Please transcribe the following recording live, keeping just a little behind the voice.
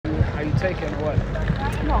taking or what?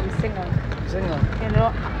 No, I'm single. Single? You know,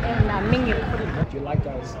 and I'm mingle. Do you like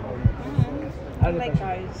guys? I like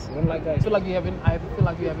guys. You don't like guys? I feel like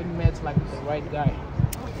you haven't met like the right guy.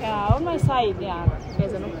 Yeah, on my side, yeah,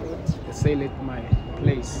 there's an opposite. The sale at my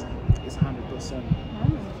place is 100%.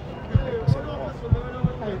 100% off.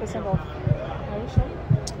 100% off. Are you sure?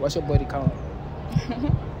 What's your body count?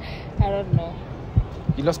 I don't know.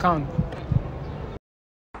 You lost count?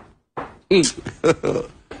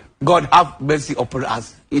 God have mercy upon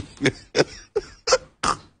us.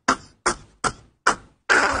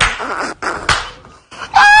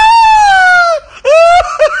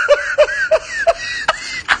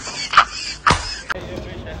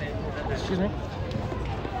 Excuse me?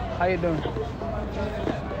 How you doing?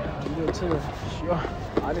 I'm good too. Sure.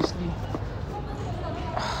 Honestly,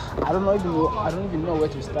 I don't even know where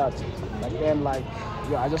to start. Like then, like,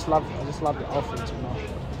 yeah, I just love the outfit, you know.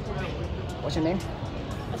 What's your name?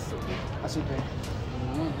 Asipe.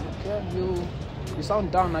 Okay, you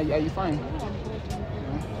sound down. Are you fine?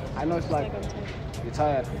 I know it's like you're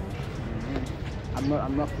tired. I'm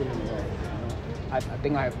not feeling well. I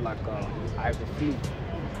think I have the flu.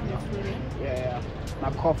 Yeah. My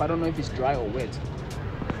cough, I don't know if it's dry or wet.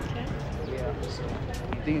 Okay. Yeah, so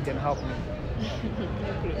you think you can help me?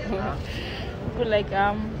 But like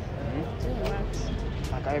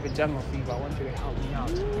Like I have a jungle fever, I want you to help me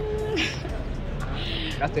out.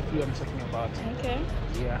 That's the flu I'm talking about. Okay.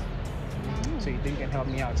 Yeah. So you think you can help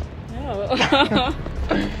me out? No.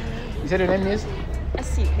 You said your name is?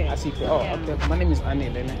 Asipe. Asipe. Oh, Yeah. okay. My name is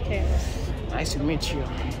Anil. Okay. Nice to meet you.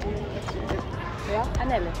 Yeah,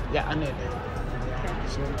 Anele. Yeah, Anil. Okay.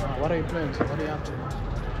 So what are your plans? What are you up to?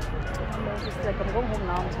 Just like I'm going home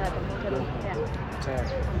now. I'm tired. I'm okay. Yeah. Tired.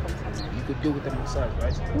 I'm You could do with a massage,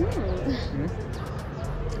 right? Mm.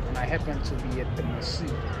 And I happen to be at the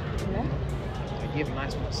massage. Yeah. I give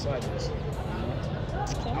nice massages.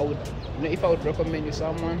 Okay. I would, if I would recommend you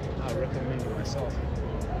someone, I would recommend you myself.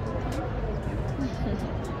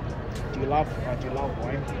 Do you love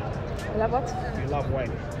wine? Love what? Do you love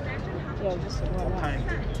wine? Yeah, just What kind?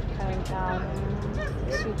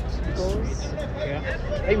 Sweet goes. Yeah.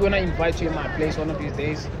 Maybe when I invite you in my place one of these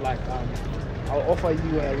days, like I'll offer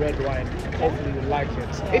you a red wine. Hopefully you like it.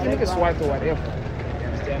 Yeah, Even if it's white or whatever. You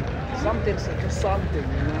understand? Something,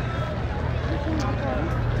 you know.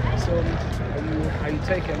 So are you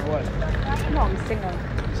taking what? No, I'm single.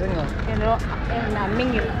 Single? You know, and I'm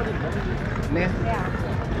mingle. Yeah.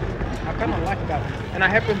 I kind of like that. And I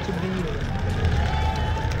happen to be,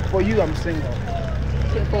 for you, I'm single.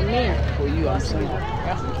 For me. For you, I'm single.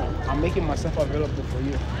 Yeah. I'm making myself available for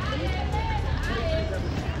you.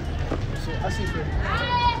 So, Asipe,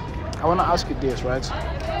 I want to ask you this, right?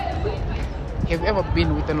 Have you ever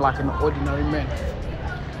been with like an ordinary man?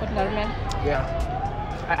 Ordinary man? Yeah.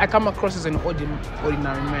 I come across as an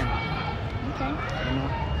ordinary man. Okay. You know?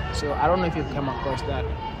 So I don't know if you've come across that.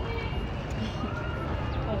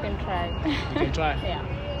 I can try. You can try? Yeah.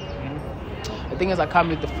 The thing is, I come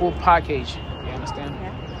with the full package. You understand?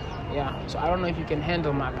 Yeah. Yeah. So I don't know if you can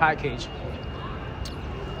handle my package.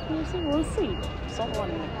 We'll see.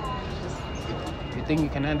 Someone. You think you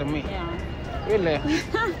can handle me? Yeah. Really?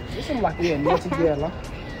 You seem like you're a naughty girl,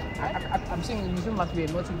 huh? I'm saying you seem like you're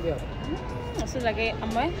a naughty girl. So like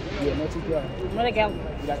I'm what? You're a naughty girl. I'm not a girl.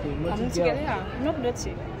 You're like a naughty I'm not girl. together. Yeah. I'm not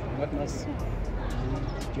dirty. Not naughty.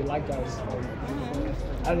 Do you like guys?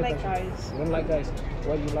 I like guys. You don't like guys?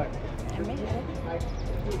 What do you like?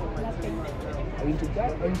 Nothing. Are you into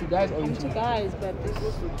guys? Are you into guys or I'm into into guys, but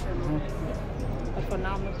but for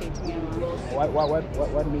now I'm not dating anyone.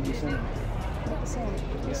 What made you say?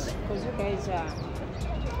 Yes. Because you guys are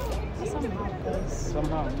somehow guys.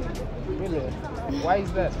 Somehow. Really? Why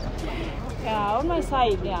is that? Yeah, on my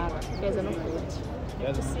side, yeah, there's an opposite.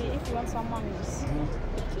 Yes. See, if you want someone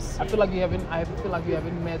who's I feel like you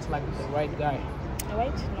haven't met like the right guy.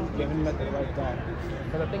 right? No. You haven't met the right guy.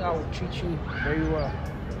 Because I think I would treat you very well.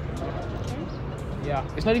 Yeah.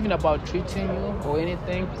 It's not even about treating you or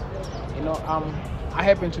anything. You know, I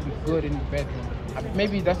happen to be good in the bedroom.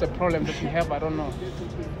 Maybe that's the problem that you have, I don't know.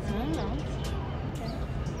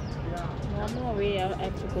 No, I'm on my way. I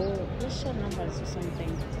have to go. Let's share numbers or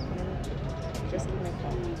something. Just give me a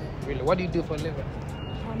call. Really? What do you do for a living?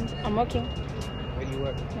 I'm working. Where do you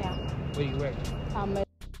work? Yeah. Where do you work? I'm a,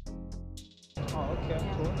 Oh, okay,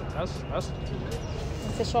 Yeah. cool. That's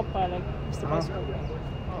it's a shopper, like Mr. Price Home.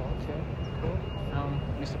 Oh, okay, cool.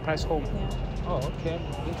 Mr. Price Home. Yeah. Oh, okay,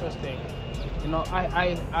 interesting. You know,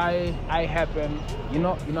 I happen. You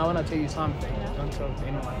know, I want to tell you something. Yeah. Don't tell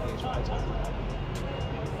anyone this, right?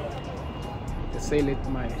 The sale at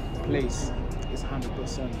my place is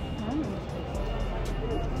 100%.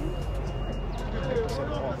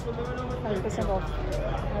 100% off.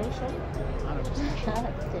 Are you sure? 100% sure.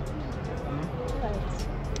 Okay. Right.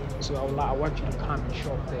 So I want you to come and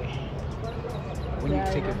shop there when you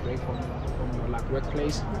take a break from your like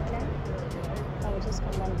workplace. Okay. I will just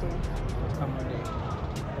come one day. Come on there.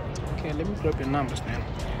 Okay, let me grab your numbers then,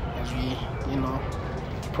 as we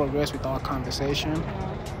progress with our conversation.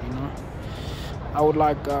 I would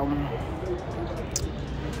like have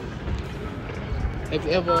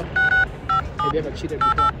you ever cheated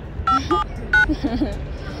before?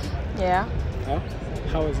 Yeah. Huh?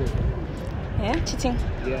 How is it? Yeah, cheating.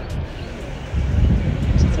 Yeah.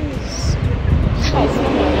 Cheating is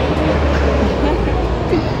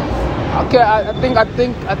Okay, I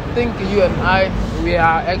think you and I we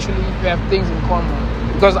have things in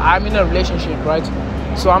common because I'm in a relationship, right?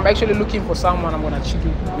 So I'm actually looking for someone I'm gonna cheat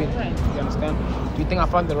with. Right. You understand? Do you think I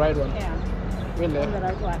found the right one? Yeah. Really? I'm the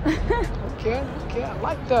right one. Okay, I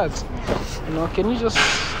like that. Can you just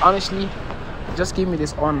honestly just give me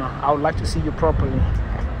this honor? I would like to see you properly.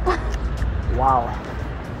 Wow.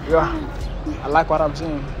 Yeah. I like what I'm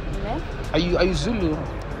seeing. Yeah. Are you Zulu?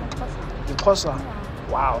 Xhosa.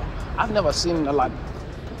 Wow. I've never seen a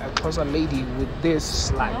Xhosa lady with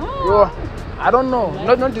this I don't know.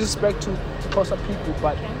 Not disrespect to Xhosa people,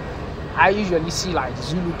 but I usually see like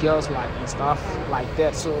Zulu girls and stuff like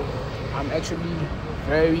that. So I'm actually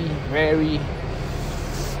very, very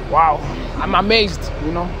wow. I'm amazed,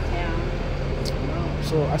 Yeah.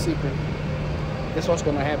 So I see this what's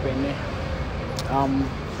gonna happen.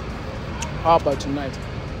 How about tonight?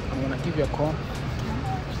 I'm gonna give you a call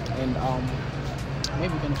and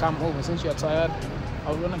maybe you can come over since you're tired.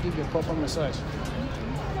 I'm gonna give you a proper massage.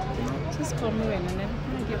 Just call me when and then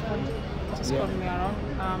when I get home. Just call me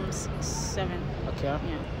around 7. Okay. Yeah.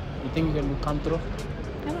 You think you can come through?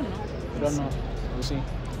 I don't know. You don't know. We'll see.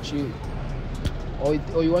 Or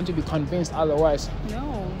you want to be convinced otherwise?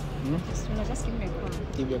 No. Just give me a call.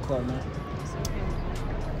 Give you a call, man. It's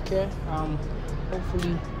okay. Okay.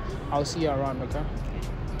 Hopefully I'll see you around.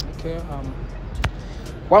 Okay.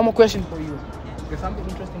 One more question for you. There's something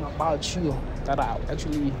interesting about you that I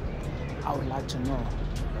would like to know,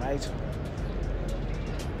 right?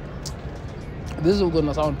 This is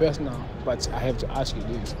gonna sound personal, but I have to ask you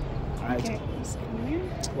this, right? Okay.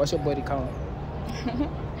 What's your body count?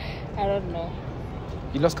 I don't know.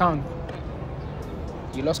 You lost count?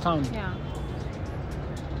 Yeah.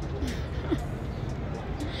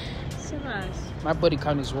 Serious? My body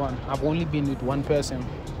count is 1. I've only been with one person.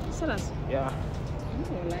 Serious? Yeah.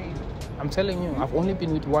 You're lying. I'm telling you, I've only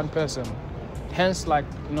been with one person. Hence, my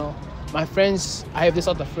friends, I have this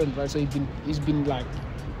other friend, right? So he's been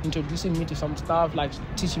introducing me to some stuff,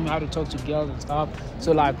 teaching me how to talk to girls and stuff.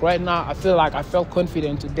 So right now, I felt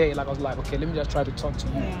confident today. I was like, okay, let me just try to talk to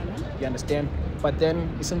you. Yeah. You understand? But then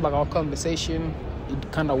it seemed like our conversation,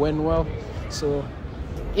 it kind of went well. So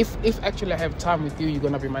if actually I have time with you, you're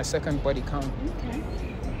gonna be my second body count. Okay.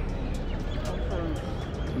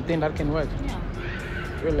 You think that can work? Yeah.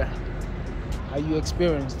 Really? Are you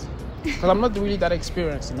experienced? Because I'm not really that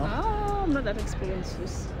experienced, Oh, I'm not that experienced.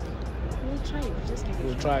 We'll try. Just give it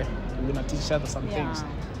We'll try. We're gonna teach each other some things.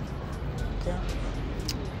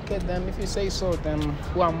 Okay, then if you say so, then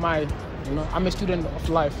who am I? I'm a student of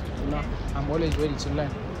life. I'm always ready to learn.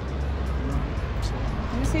 So,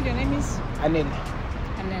 You said your name is Anel.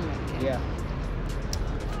 Anel. Okay. Yeah.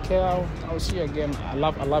 Okay, I'll see you again. I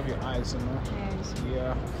love your eyes. Yes.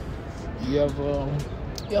 Yeah.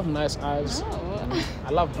 You have nice eyes. Oh. I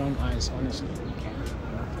love brown eyes, honestly.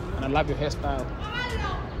 And I love your hairstyle.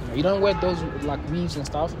 You don't wear those weaves and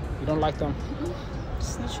stuff. You don't like them.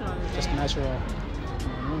 It's natural. Just natural.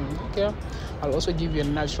 Okay. I'll also give you a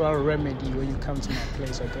natural remedy when you come to my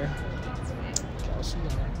place. Okay. I'll see you.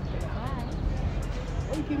 Bye.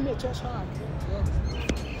 Oh, you give me a chest hug.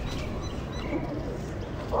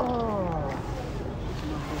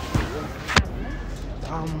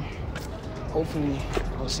 Hopefully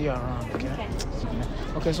I'll see you around.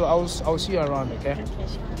 Okay. So I'll see you around. Okay.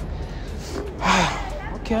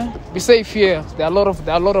 Okay. Be safe here. There are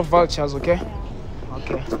a lot of vultures. Okay.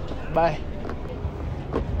 Okay. Bye.